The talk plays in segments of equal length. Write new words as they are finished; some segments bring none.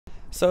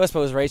So I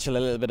suppose, Rachel, a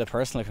little bit of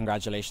personal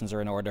congratulations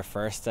are in order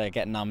first.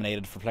 Getting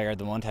nominated for Player of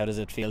the Month, how does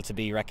it feel to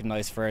be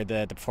recognised for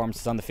the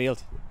performances on the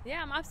field?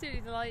 Yeah, I'm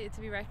absolutely delighted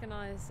to be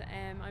recognised.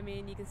 I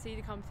mean, you can see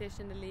the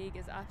competition in the league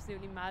is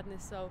absolutely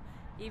madness, so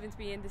even to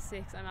be in the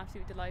six, I'm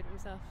absolutely delighted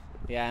with myself.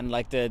 Yeah, and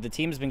like the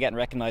team's been getting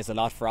recognised a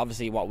lot for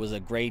obviously what was a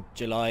great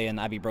July, and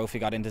Abby Brophy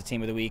got into the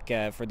Team of the Week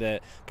for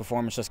the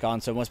performance just gone,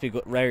 so it must be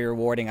very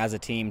rewarding as a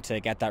team to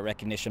get that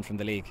recognition from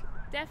the league.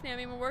 Definitely, I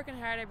mean, we're working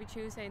hard every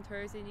Tuesday and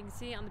Thursday, and you can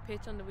see it on the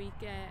pitch on the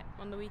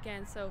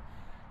weekend. So,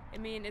 I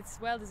mean,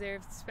 it's well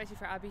deserved, especially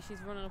for Abby. She's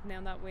running up and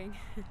down that wing,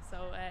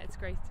 so it's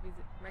great to be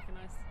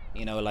recognised.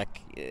 You know,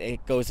 like,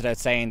 it goes without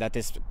saying that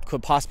this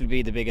could possibly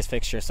be the biggest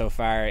fixture so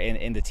far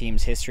in the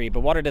team's history. But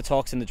what are the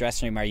talks in the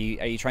dressing room? Are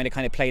you trying to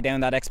kind of play down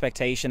that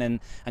expectation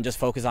and just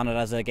focus on it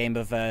as a game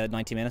of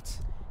 90 minutes?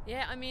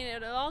 Yeah, I mean,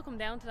 it'll all come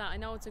down to that. I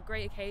know it's a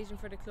great occasion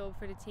for the club,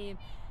 for the team.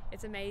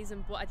 It's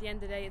amazing, but at the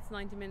end of the day, it's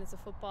 90 minutes of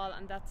football,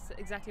 and that's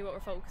exactly what we're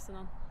focusing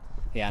on.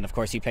 Yeah, and of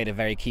course you played a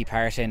very key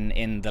part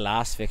in the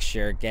last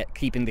fixture,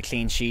 keeping the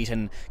clean sheet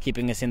and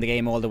keeping us in the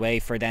game all the way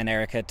for then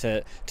Erica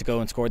to go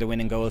and score the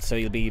winning goal. So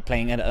you'll be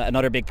playing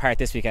another big part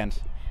this weekend.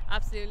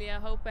 Absolutely, I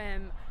hope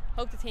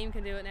the team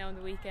can do it now on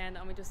the weekend,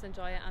 and we just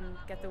enjoy it and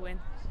get the win.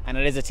 And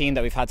it is a team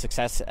that we've had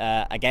success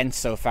against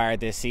so far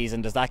this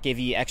season. Does that give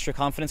you extra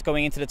confidence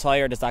going into the tie,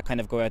 or does that kind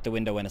of go out the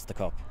window when it's the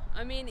cup?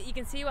 I mean, you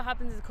can see what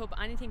happens in the cup.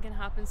 Anything can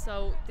happen.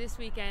 So this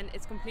weekend,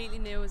 it's completely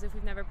new, as if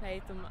we've never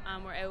played them,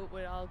 and we're out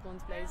with all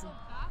guns blazing.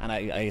 And I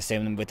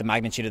assume with the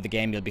magnitude of the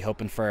game, you'll be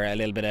hoping for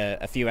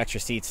a few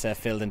extra seats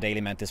filled in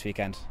Dalymount this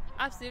weekend.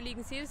 Absolutely, you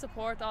can see the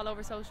support all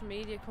over social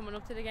media coming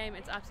up to the game.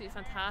 It's absolutely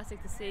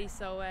fantastic to see.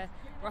 So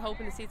we're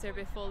hoping the seats are a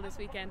bit full this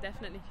weekend,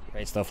 definitely.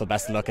 Great stuff. Well,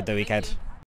 best of luck at the weekend.